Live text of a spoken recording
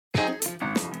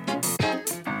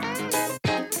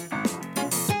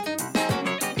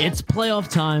It's playoff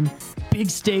time. Big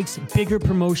stakes, bigger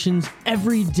promotions,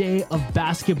 every day of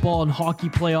basketball and hockey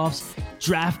playoffs.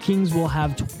 DraftKings will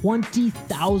have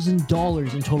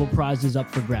 $20,000 in total prizes up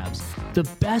for grabs. The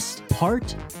best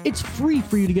part? It's free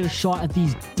for you to get a shot at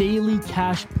these daily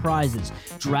cash prizes.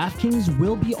 DraftKings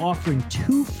will be offering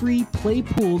 2 free play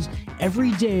pools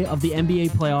every day of the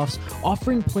NBA playoffs,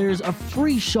 offering players a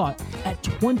free shot at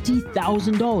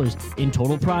 $20,000 in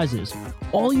total prizes.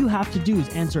 All you have to do is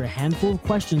answer a handful of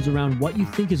questions around what you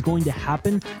think is going to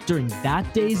happen during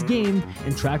that day's game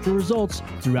and track your results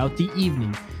throughout the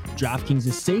evening. DraftKings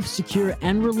is safe, secure,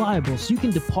 and reliable, so you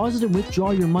can deposit and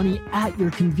withdraw your money at your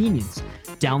convenience.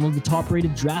 Download the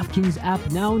top-rated DraftKings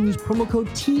app now and use promo code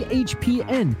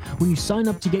THPN when you sign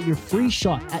up to get your free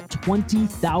shot at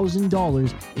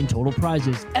 $20,000 in total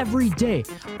prizes every day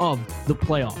of the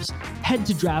playoffs. Head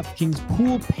to DraftKings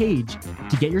pool page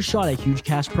to get your shot at huge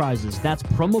cash prizes. That's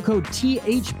promo code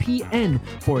THPN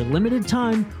for a limited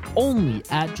time only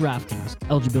at DraftKings.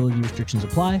 Eligibility restrictions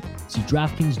apply. See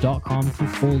DraftKings.com for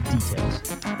full details.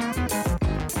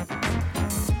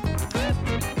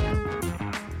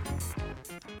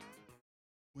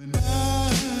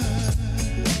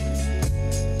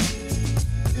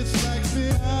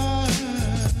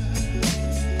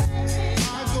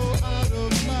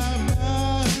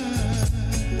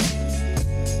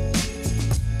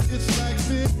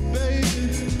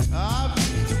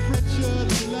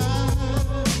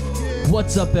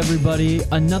 What's up, everybody?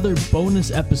 Another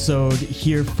bonus episode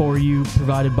here for you,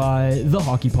 provided by the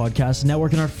Hockey Podcast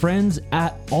Network and our friends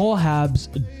at AllHabs.net.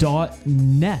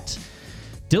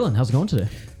 Dylan, how's it going today?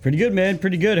 Pretty good, man.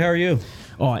 Pretty good. How are you?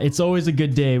 Oh, it's always a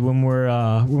good day when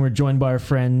we're joined by our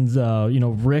friends,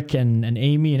 Rick and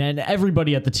Amy and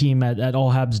everybody at the team at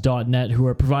AllHabs.net, who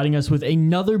are providing us with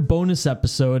another bonus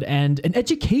episode and an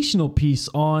educational piece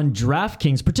on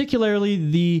DraftKings,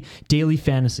 particularly the daily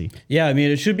fantasy. Yeah, I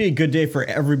mean, it should be a good day for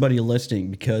everybody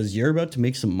listening because you're about to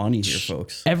make some money here,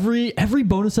 folks. Every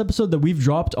bonus episode that we've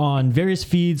dropped on various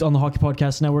feeds on the Hockey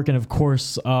Podcast Network and, of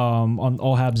course, on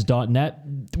AllHabs.net,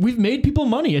 we've made people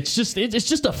money. It's just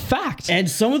a fact.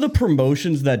 And some of the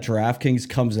promotions that DraftKings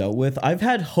comes out with, I've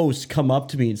had hosts come up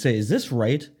to me and say, is this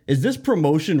right? Is this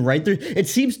promotion right? It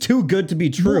seems too good to be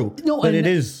true, but it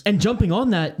is. And jumping on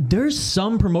that, there's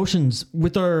some promotions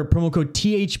with our promo code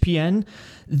THPN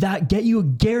that get you a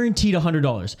guaranteed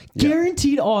 $100. Yeah.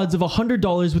 Guaranteed odds of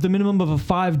 $100 with a minimum of a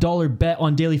 $5 bet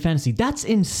on daily fantasy. That's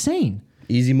insane.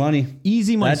 Easy money.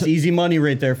 Easy money. That's easy money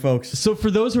right there, folks. So for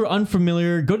those who are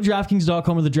unfamiliar, go to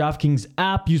DraftKings.com or the DraftKings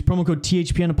app. Use promo code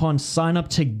THPN upon sign up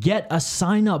to get a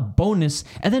sign up bonus.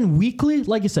 And then weekly,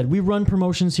 like I said, we run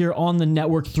promotions here on the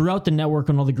network, throughout the network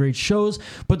on all the great shows.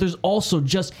 But there's also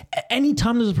just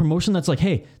anytime there's a promotion that's like,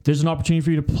 hey, there's an opportunity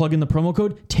for you to plug in the promo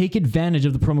code, take advantage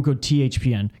of the promo code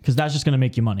THPN because that's just going to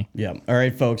make you money. Yeah. All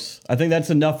right, folks. I think that's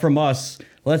enough from us.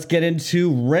 Let's get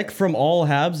into Rick from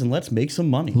AllHabs and let's make some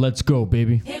money. Let's go,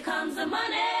 baby. Here comes the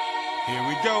money. Here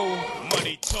we go.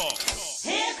 Money talk.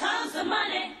 Here comes the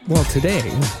money. Well, today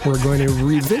we're going to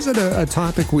revisit a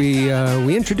topic we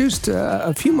introduced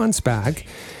a few months back,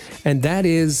 and that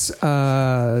is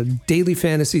daily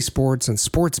fantasy sports and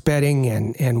sports betting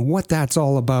and what that's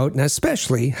all about, and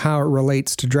especially how it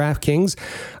relates to DraftKings.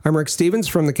 I'm Rick Stevens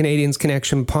from the Canadians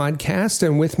Connection podcast,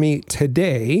 and with me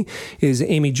today is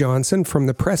Amy Johnson from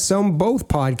the Press Zone. Both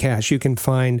podcasts you can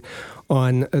find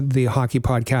on the Hockey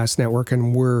Podcast Network,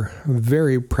 and we're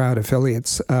very proud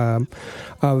affiliates of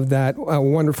that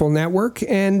wonderful network.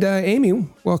 And Amy,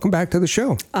 welcome back to the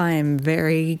show. I'm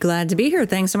very glad to be here.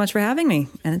 Thanks so much for having me.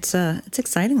 And it's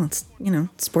exciting. It's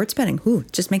sports betting. Ooh,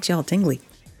 it just makes you all tingly.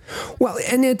 Well,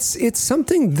 and it's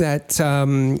something that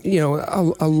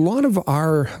a lot of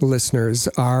our listeners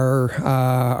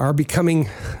are becoming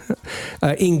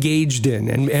engaged in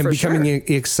and becoming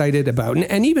excited about,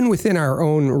 and even within our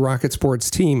own Rocket Sports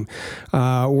team,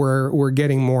 we're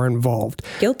getting more involved.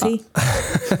 Guilty.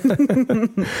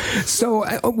 So,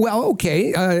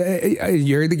 okay,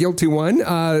 you're the guilty one.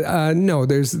 No,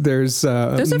 there's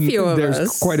a few of us.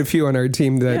 There's quite a few on our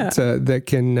team that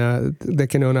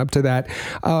can own up to that.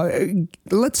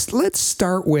 Let's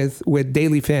start with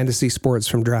daily fantasy sports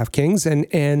from DraftKings,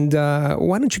 and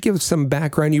why don't you give some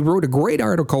background? You wrote a great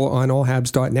article on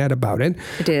AllHabs.net about it.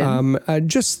 I did.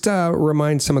 Just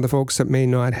remind some of the folks that may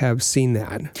not have seen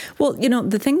that. Well,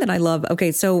 the thing that I love.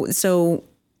 Okay, so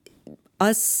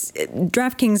us,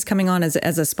 DraftKings coming on as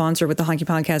a sponsor with the Hockey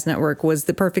Podcast Network was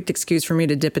the perfect excuse for me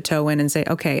to dip a toe in and say,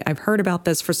 okay, I've heard about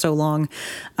this for so long.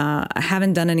 I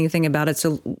haven't done anything about it.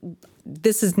 So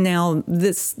this is now,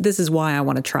 this is why I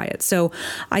want to try it. So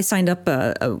I signed up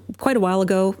quite a while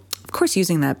ago. of course,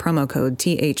 using that promo code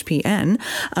THPN,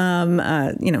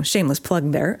 shameless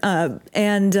plug there.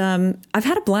 And I've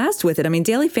had a blast with it. I mean,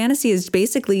 daily fantasy is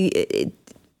basically, it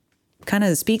kind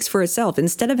of speaks for itself.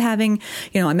 Instead of having,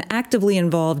 I'm actively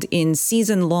involved in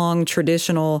season-long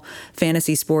traditional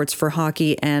fantasy sports for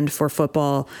hockey and for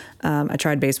football. I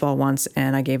tried baseball once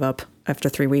and I gave up after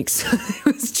 3 weeks. It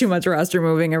was too much roster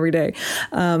moving every day.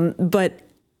 But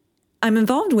I'm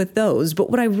involved with those. But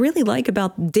what I really like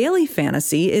about daily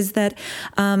fantasy is that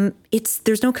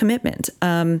there's no commitment.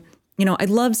 I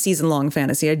love season-long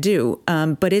fantasy. I do.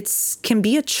 But can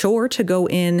be a chore to go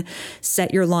in,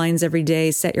 set your lines every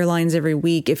day, set your lines every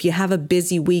week. If you have a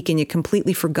busy week and you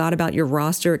completely forgot about your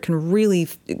roster, it can really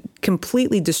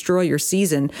completely destroy your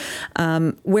season.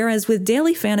 Whereas with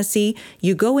daily fantasy,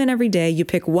 you go in every day, you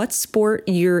pick what sport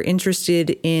you're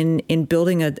interested in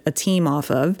building a team off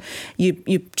of.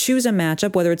 You choose a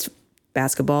matchup, whether it's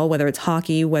basketball, whether it's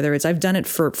hockey, I've done it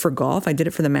for golf. I did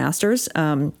it for the Masters.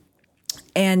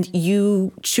 And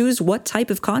you choose what type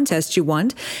of contest you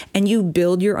want, and you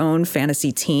build your own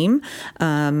fantasy team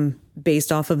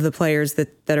based off of the players that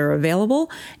are available,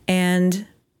 and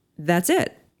that's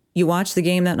it. You watch the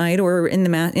game that night, or in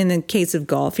the case of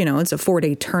golf, it's a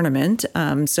 4-day tournament,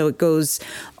 so it goes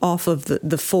off of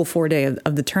the full 4 day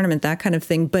of the tournament, that kind of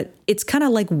thing. But it's kind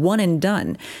of like one and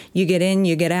done. You get in,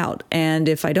 you get out, and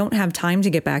if I don't have time to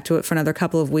get back to it for another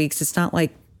couple of weeks, it's not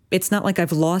like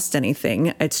I've lost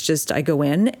anything. It's just I go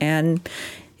in and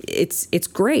it's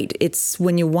great. It's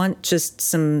when you want just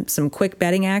some quick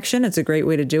betting action, it's a great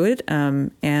way to do it.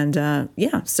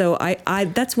 So I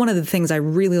that's one of the things I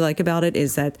really like about it,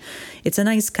 is that it's a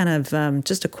nice kind of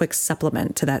just a quick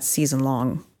supplement to that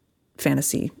season-long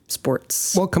fantasy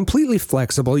sports. Well, completely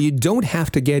flexible. You don't have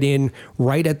to get in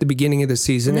right at the beginning of the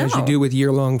season as you do with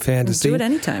year-long fantasy. Do it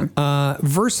anytime.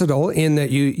 Versatile in that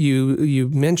you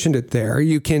mentioned it there.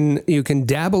 You can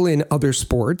dabble in other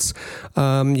sports.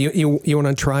 You want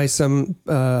to try some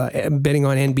betting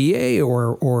on NBA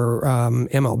or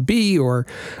MLB or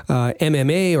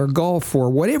MMA or golf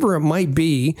or whatever it might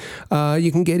be.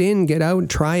 You can get in, get out,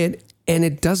 try it. And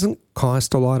it doesn't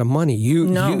cost a lot of money.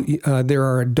 There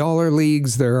are dollar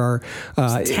leagues. There are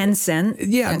 10-cent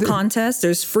contests.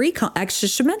 There's free. Actually, I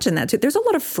should mention that too. There's a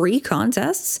lot of free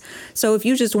contests. So if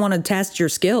you just want to test your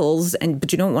skills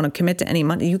but you don't want to commit to any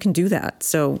money, you can do that.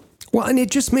 So. Well, and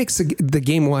it just makes the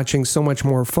game watching so much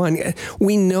more fun.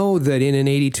 We know that in an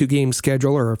 82-game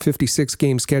schedule or a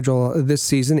 56-game schedule this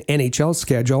season, NHL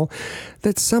schedule,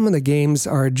 that some of the games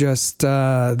are just,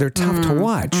 they're tough to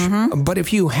watch. Mm-hmm. But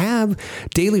if you have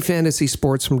daily fantasy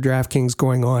sports from DraftKings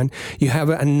going on, you have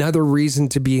another reason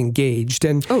to be engaged.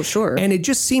 And oh, sure. And it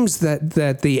just seems that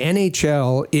the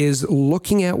NHL is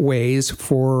looking at ways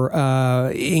for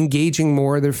engaging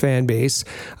more of their fan base.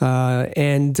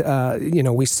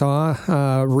 We saw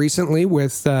recently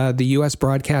with the U.S.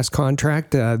 broadcast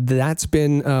contract that's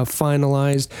been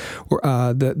finalized.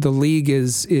 The league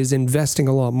is investing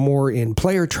a lot more in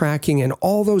player tracking, and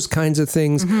all those kinds of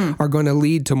things are going to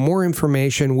lead to more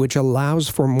information, which allows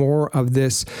for more of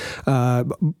this.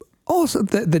 Also,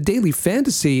 the daily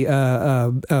fantasy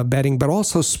betting, but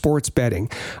also sports betting.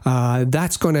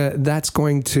 That's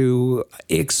going to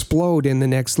explode in the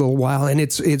next little while, and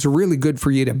it's really good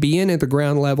for you to be in at the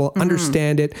ground level,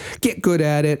 understand it, get good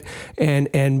at it,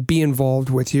 and be involved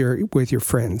with your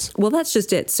friends. Well, that's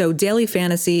just it. So daily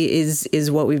fantasy is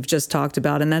what we've just talked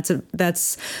about, and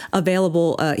that's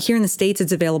available here in the States.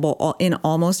 It's available in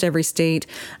almost every state,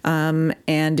 and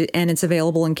it's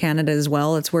available in Canada as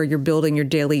well. It's where you're building your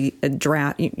daily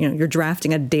draft, you're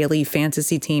drafting a daily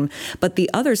fantasy team. But the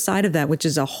other side of that, which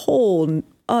is a whole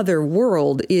other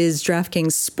world, is DraftKings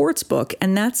Sportsbook,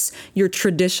 and that's your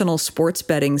traditional sports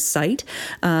betting site.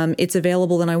 It's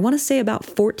available in, I want to say, about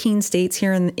 14 states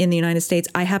here in the United States.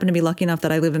 I happen to be lucky enough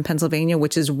that I live in Pennsylvania,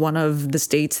 which is one of the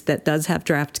states that does have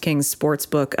DraftKings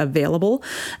Sportsbook available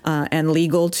and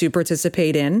legal to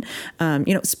participate in.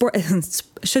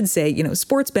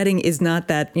 Sports betting is not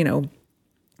that,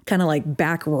 kind of like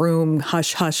backroom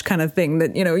hush hush kind of thing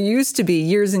that used to be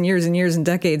years and years and years and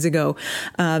decades ago.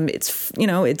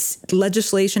 It's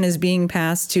legislation is being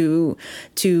passed to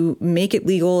make it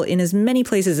legal in as many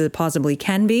places as it possibly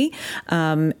can be,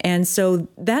 and so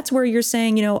that's where you're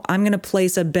saying, I'm going to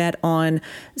place a bet on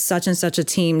such and such a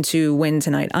team to win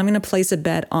tonight. I'm going to place a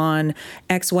bet on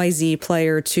XYZ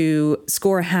player to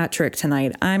score a hat trick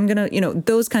tonight. I'm going to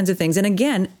those kinds of things. And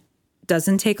again,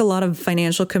 doesn't take a lot of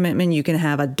financial commitment. You can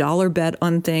have a dollar bet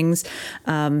on things.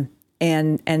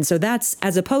 And so that's,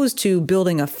 as opposed to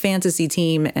building a fantasy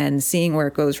team and seeing where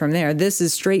it goes from there. This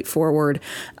is straightforward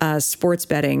sports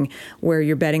betting, where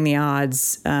you're betting the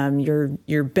odds.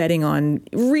 You're betting on,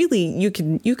 really, you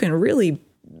can really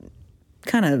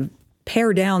kind of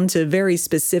pare down to very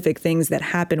specific things that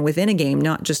happen within a game,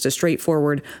 not just a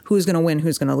straightforward who's going to win,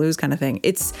 who's going to lose kind of thing.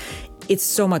 It's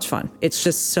so much fun. It's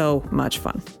just so much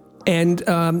fun. And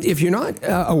if you're not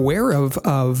aware of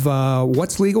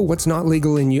what's legal, what's not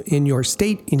legal in your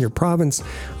state, in your province,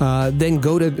 then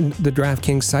go to the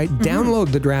DraftKings site,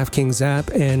 download the DraftKings app,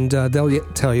 and they'll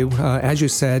tell you, as you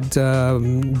said,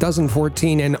 dozen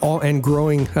 14 and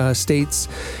growing states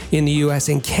in the U.S.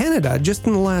 and Canada. Just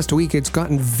in the last week, it's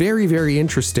gotten very, very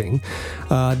interesting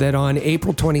that on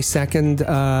April 22nd,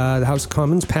 the House of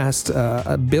Commons passed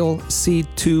a Bill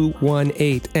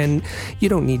C-218, and you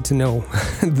don't need to know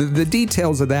the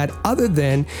details of that, other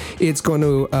than it's going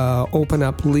to open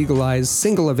up legalized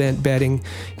single event betting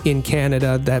in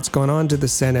Canada. That's gone on to the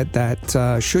Senate.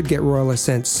 That should get royal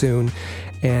assent soon.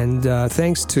 And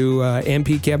thanks to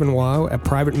MP Kevin Waugh, a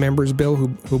private member's bill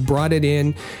who brought it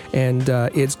in, and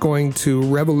it's going to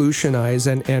revolutionize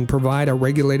and provide a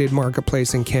regulated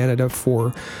marketplace in Canada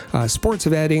for sports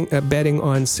betting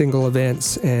on single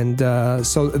events. And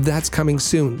so that's coming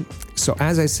soon. So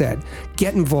as I said,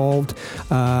 get involved,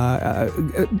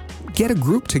 get a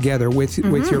group together with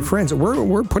your friends.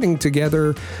 We're putting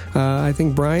together, I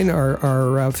think Brian,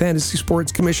 our fantasy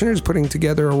sports commissioner, is putting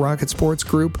together a Rocket Sports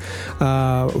group.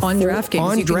 On DraftKings.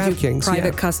 On you can DraftKings, do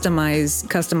private,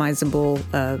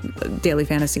 customizable daily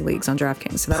fantasy leagues on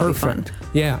DraftKings. So that'll be fun.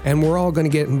 Yeah, and we're all going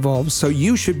to get involved. So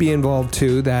you should be involved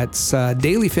too. That's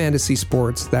Daily Fantasy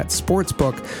Sports, that sports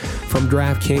book from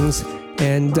DraftKings.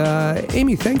 And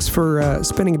Amy, thanks for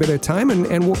spending a bit of time,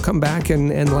 and we'll come back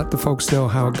and let the folks know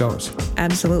how it goes.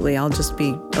 Absolutely. I'll just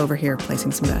be over here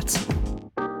placing some bets.